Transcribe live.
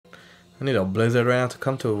I need a blizzard right now to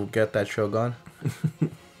come to get that show gone.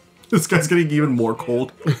 This guy's getting even more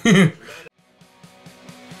cold.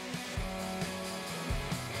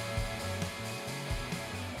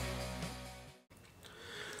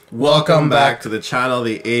 Welcome back to the channel,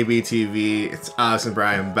 the ABTV. It's Alex and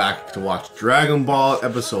Bryan back to watch Dragon Ball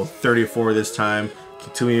episode 34 this time.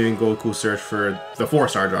 Continuing Goku search for the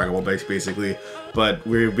 4-star Dragon Ball base, basically. But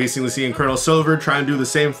we're basically seeing Colonel Silver try and do the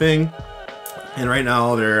same thing. And right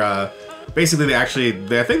now they're basically I think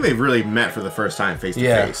they've really met for the first time face to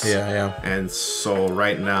face. Yeah. And so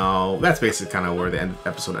right now, that's basically kind of where the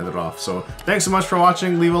episode ended off. So thanks so much for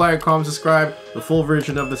watching. Leave a like, comment, subscribe. The full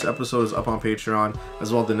version of this episode is up on Patreon,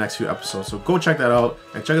 as well as the next few episodes. So go check that out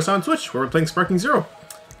and check us out on Twitch, where we're playing Sparking Zero.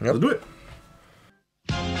 Let's do it.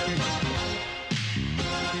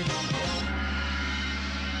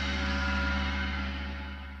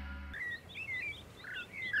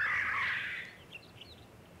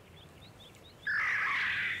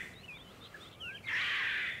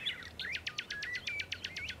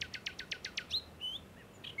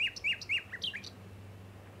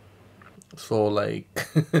 So, like,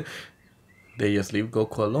 they just leave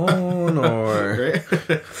Goku alone, or... Hey,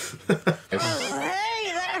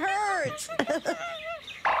 that hurts!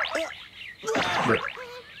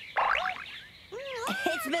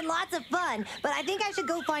 It's been lots of fun, but I think I should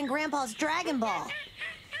go find Grandpa's Dragon Ball.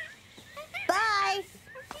 Bye!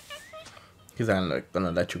 He's not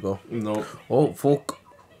gonna let you go. Nope. Oh, fuck.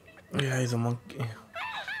 Yeah, he's a monkey.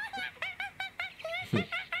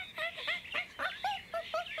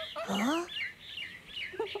 Huh?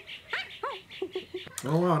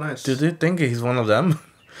 Oh wow, nice. Do they think he's one of them?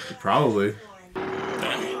 Probably.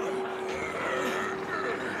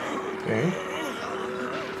 Okay.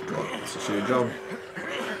 That's a shitty job.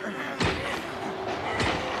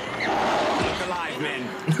 Look alive, men.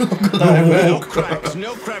 No No cracks,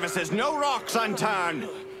 no crevices, no rocks unturned.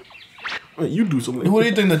 Wait, you do something. What do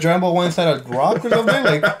you think, the Dragon Ball went inside a rock or something?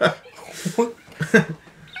 Like, what?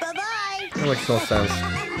 Bye-bye! That makes no sense.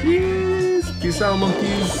 Peace. Peace out,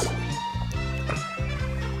 monkeys.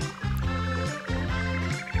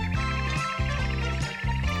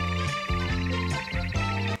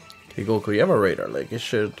 Hey, Goku, you have a radar. Like, it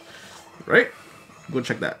should... Right? Go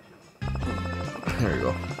check that. There you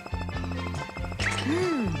go.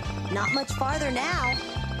 Not much farther now.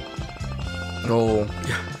 Oh.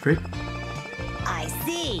 Yeah, right? I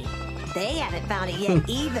see. They haven't found it yet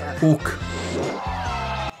either. Hook.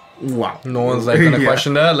 Wow. No one's like gonna Yeah.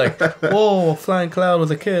 question that. Like, whoa, flying cloud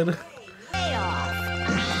was a kid. Payoff.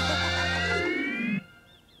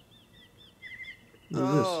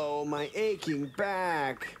 Oh, my aching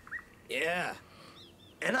back. Yeah.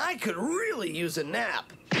 And I could really use a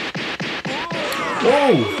nap.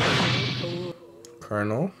 Whoa!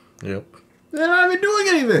 Colonel. Yep. They're not even doing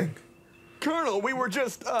anything. Colonel, we were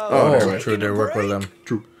just, Oh, never mind. true. They work with them.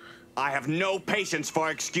 True. I have no patience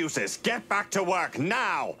for excuses. Get back to work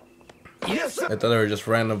now. Yes, sir. I thought they were just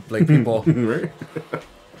random like people. Right?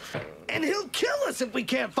 And he'll kill us if we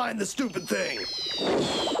can't find the stupid thing.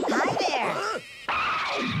 Hi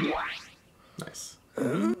there. Nice.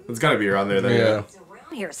 It's gotta be around there then. Yeah. It's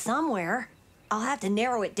around here somewhere. I'll have to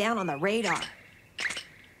narrow it down on the radar.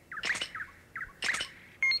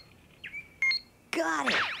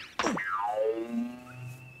 Got it.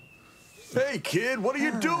 Hey, kid, what are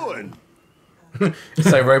you doing?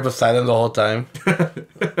 It's like right beside them the whole time.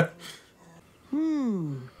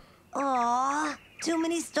 Aw, too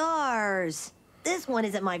many stars. This one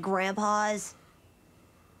isn't my grandpa's.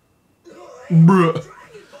 Bruh.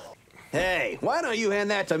 Hey, why don't you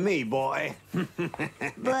hand that to me, boy?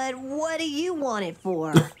 But what do you want it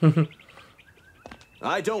for?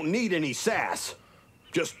 I don't need any sass.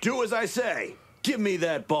 Just do as I say. Give me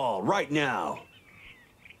that ball right now.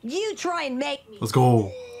 You try and make me. Let's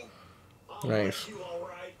go. Nice.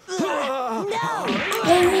 No!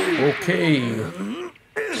 Okay.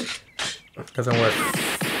 Doesn't work.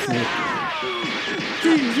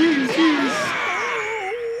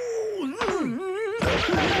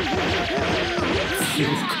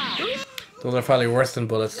 Those are probably worse than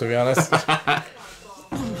bullets, to be honest.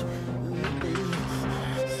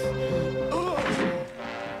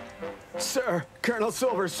 Sir, Colonel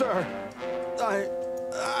Silver, sir.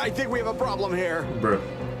 I think we have a problem here. Bruh.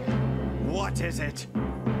 What is it?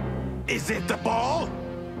 Is it the ball?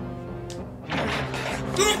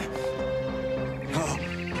 Oh,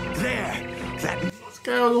 there. That. This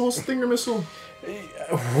guy has a whole stinger missile.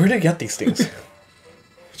 Where'd they get these things?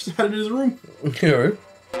 Just had it in his room. Yeah, right?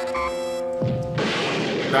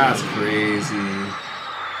 That's crazy.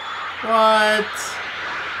 What?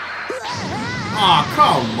 Aw, oh,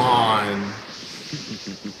 come on.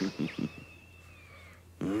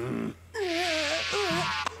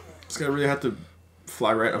 This guy really had to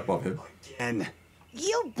fly right above him. And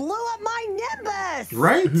You blew up my Nimbus!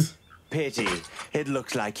 Right? pity. It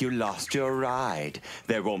looks like you lost your ride.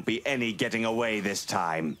 There won't be any getting away this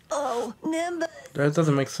time. Oh, Nimbus. That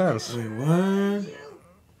doesn't make sense. Wait, what?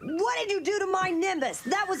 What did you do to my Nimbus?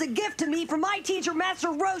 That was a gift to me from my teacher, Master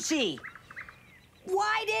Roshi.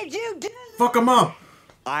 Why did you do that? Fuck him up.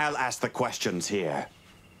 I'll ask the questions here.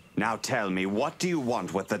 Now tell me, what do you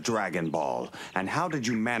want with the Dragon Ball? And how did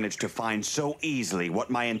you manage to find so easily what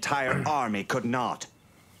my entire army could not?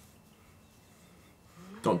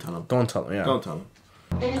 Don't tell him. Don't tell him, yeah. Don't tell him.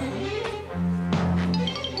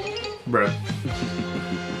 Bruh.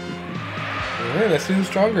 Alright, let's see who's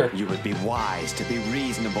stronger. You would be wise to be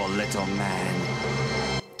reasonable, little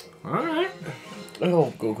man. Alright. I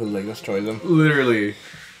hope Goku like destroys him. Literally.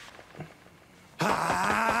 Jeez.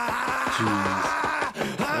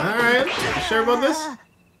 Alright. Sure about this?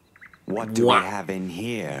 What do What? we have in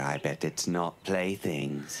here? I bet it's not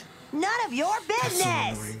playthings. None of your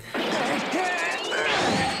business.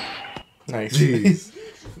 Nice. Jeez.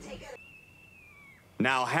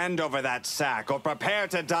 Now hand over that sack or prepare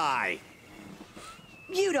to die.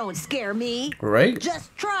 You don't scare me. Right?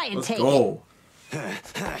 Just try and Let's take go.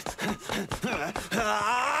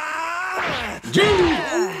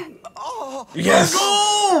 Yes!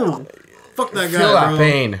 Go! Fuck that guy, Feel that bro.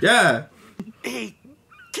 pain. Yeah. He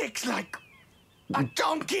kicks like a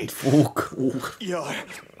donkey. Fuck. You're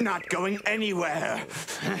not going anywhere.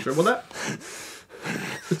 Sure about that?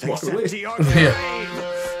 Just walk Except away. to your Yeah.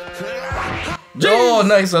 grave. Oh,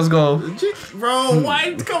 nice, let's go. Bro,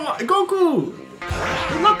 why? Come on. Goku.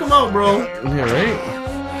 Knock him out, bro. Yeah, right?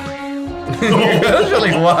 That's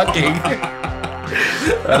really walking.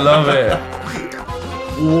 I love it.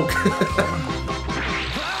 Walk.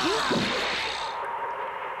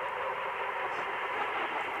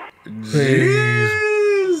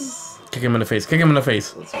 Jeez. Kick him in the face, kick him in the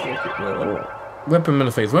face. Let's fuck it, bro. Whip him in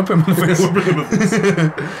the face, whip him in the face.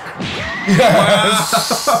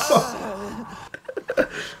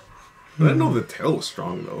 I didn't know the tail was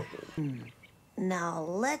strong, though. Now,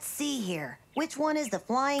 let's see here. Which one is the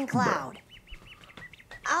flying cloud?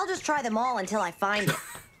 I'll just try them all until I find it.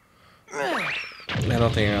 I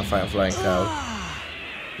don't think you're gonna find a flying cloud.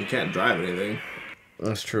 You can't drive anything.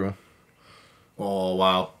 That's true. Oh,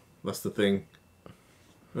 wow. That's the thing.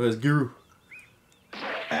 There's Guru.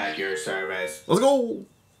 At your service. Let's go.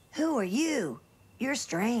 Who are you? You're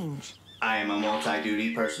strange. I am a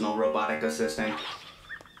multi-duty personal robotic assistant.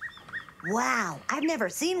 Wow, I've never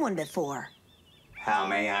seen one before. How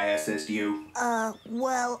may I assist you?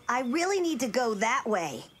 Well, I really need to go that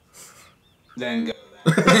way. Then go.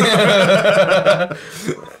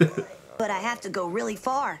 But I have to go really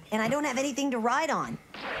far, and I don't have anything to ride on.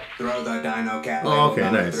 Throw the dino cat Oh, label okay,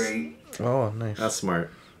 number nice. 3. Oh, nice. That's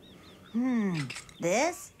smart.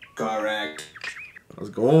 This? Correct.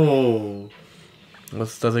 Let's go.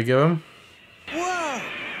 What does it give him? Whoa!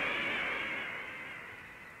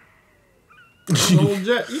 Little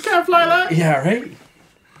jet. You can't fly that. Yeah, right?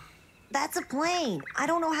 That's a plane. I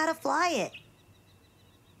don't know how to fly it.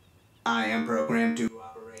 I am programmed to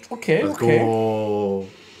operate. Okay, Let's okay. go.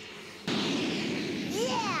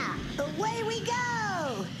 Yeah! Away we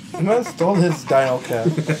go! Man stole his dino cap.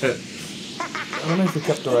 I don't know if he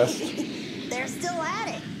kept the rest. They're still at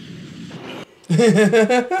it.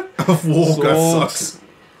 Whoa, that Sold. sucks.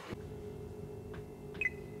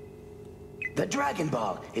 The Dragon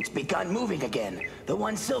Ball, it's begun moving again. The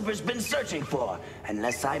one Silver's been searching for.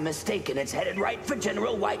 Unless I'm mistaken, it's headed right for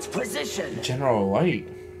General White's position. General White.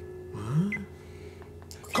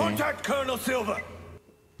 Contact Colonel Silver.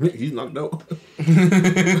 He's knocked out.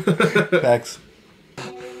 Facts.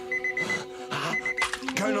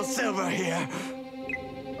 Colonel Silver here.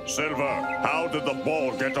 Silver, how did the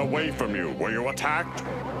ball get away from you? Were you attacked?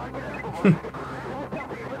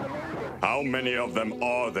 How many of them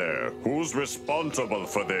are there? Who's responsible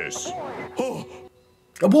for this? Oh,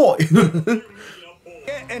 A boy.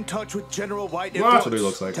 get in touch with General White. Well, that's what he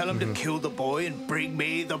looks like. Tell him to kill the boy and bring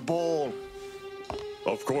me the ball.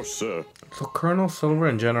 Of course, sir. So Colonel Silver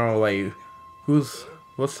and General White,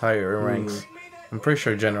 what's higher in ranks? I'm pretty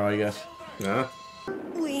sure General, I guess. Yeah.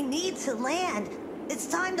 We need to land. It's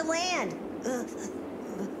time to land. Did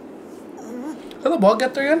the ball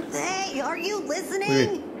get there again? Hey, are you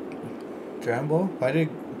listening? Dragon Ball? Why did?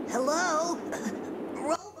 Hello?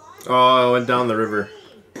 Robot? Oh, it went down the river.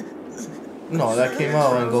 No, that came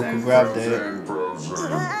out when Goku grabbed it.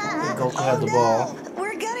 Goku had the ball.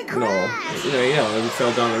 We're gonna No. crash. Yeah, it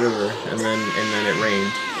fell down the river, and then it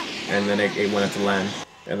rained, and then it went into land,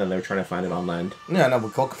 and then they were trying to find it on land. Yeah, no,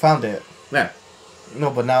 but Goku found it. Yeah. No,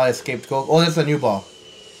 but now it escaped Goku. Oh, it's a new ball.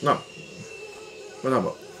 No. What's that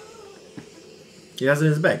about? He has it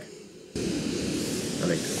in his bag. I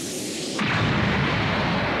think.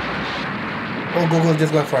 Oh, Goku's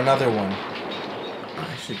just going for another one. I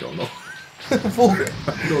actually don't know. Fool. I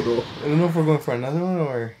don't know. I don't know if we're going for another one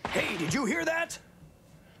or... Hey, did you hear that?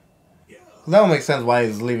 That would make sense why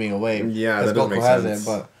he's leaving away. Yeah, that does Goku make has sense.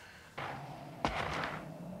 it, but...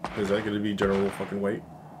 Is that going to be General fucking White?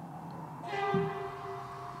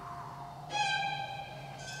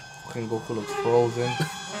 Fucking Goku looks frozen.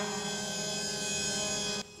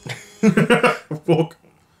 Fuck.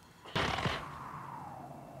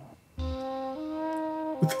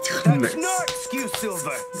 That's no excuse,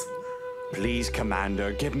 Silver. Please,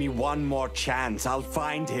 Commander, give me one more chance. I'll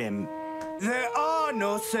find him. There are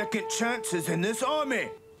no second chances in this army.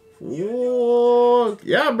 Whoa.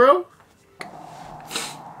 Yeah, bro.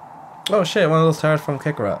 Oh shit, one of those tires from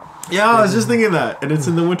Kakarot. Yeah, I was just thinking that. And it's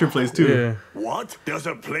in the winter place, too. Yeah. What? There's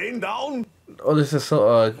a plane down? Oh, this is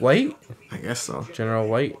so, White? I guess so. General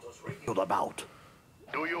White. About.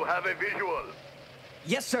 Do you have a visual?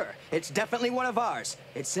 Yes, sir. It's definitely one of ours.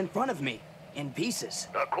 It's in front of me, in pieces.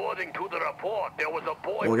 According to the report, there was a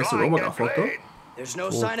boy Well, I guess the flying robot that got fucked up. plane. There's no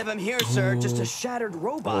sign of him here, sir. Just a shattered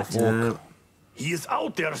robot. Yeah. He is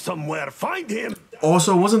out there somewhere. Find him.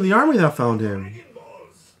 Also, it wasn't the army that found him.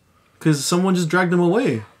 Because someone just dragged him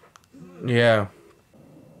away. Yeah.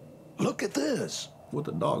 Look at this. What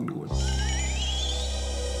the dog doing?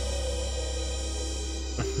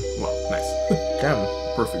 Wow, nice. Damn.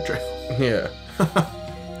 Perfect trail. Yeah.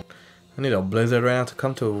 I need a blizzard right now to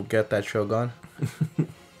come to get that trail gone.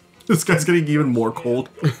 This guy's getting even more cold.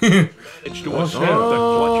 It's to ascend the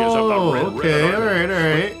clutches of the Red Okay, Ribbon Army.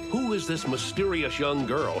 alright. Who is this mysterious young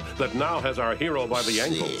girl that now has our hero by the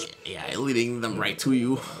ankles Yeah, leading them right to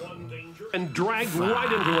you. and dragged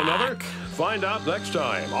right into another? Find out next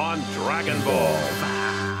time on Dragon Ball.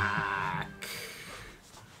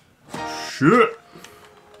 Shit.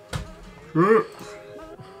 Shit.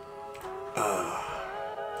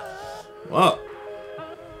 Well,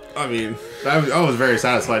 I mean, I was very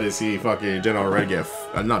satisfied to see fucking General Red get,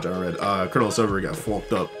 not General Red, Colonel Silver get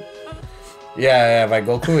fucked up. Yeah, by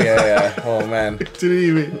Goku, yeah. Oh, man. Didn't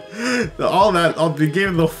even, they gave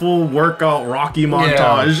him the full workout Rocky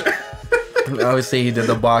montage. Yeah. Obviously, he did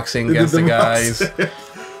the boxing against the guys.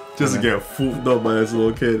 Just to get fooled up by this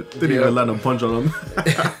little kid. Didn't even let him punch on him.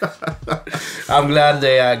 I'm glad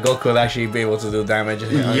Goku would actually be able to do damage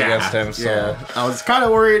against him. So yeah. I was kind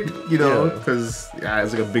of worried, you know, because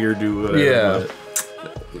it's like a bigger dude. Whatever, yeah.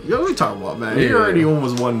 What are we talking about, man? He already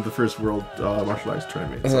almost won the first world martial arts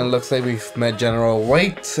tournament. And it looks like we've met General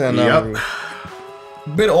White and Yep. a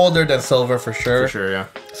bit older than Silver for sure. For sure, yeah.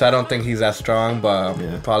 So I don't think he's as strong, but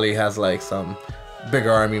probably has like some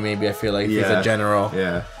bigger army. Maybe I feel like he's a general.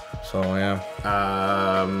 Yeah. So yeah.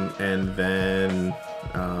 And then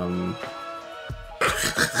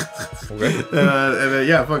and then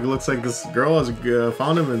yeah, fuck, it looks like this girl has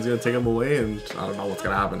found him and is gonna take him away, and I don't know what's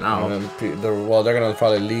gonna happen now. And then they're gonna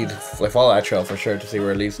probably follow that trail for sure to see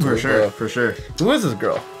where it leads to. For sure. Who is this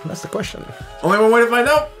girl? That's the question. Only one way to find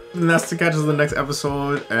out, and that's to catch us in the next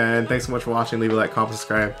episode. And thanks so much for watching. Leave a like, comment,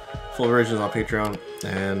 subscribe. Full versions on Patreon,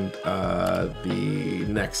 and the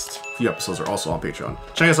next few episodes are also on Patreon.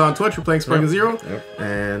 Check us out on Twitch. We're playing Sparking Zero,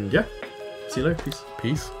 and yeah, see you later.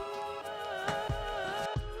 Peace.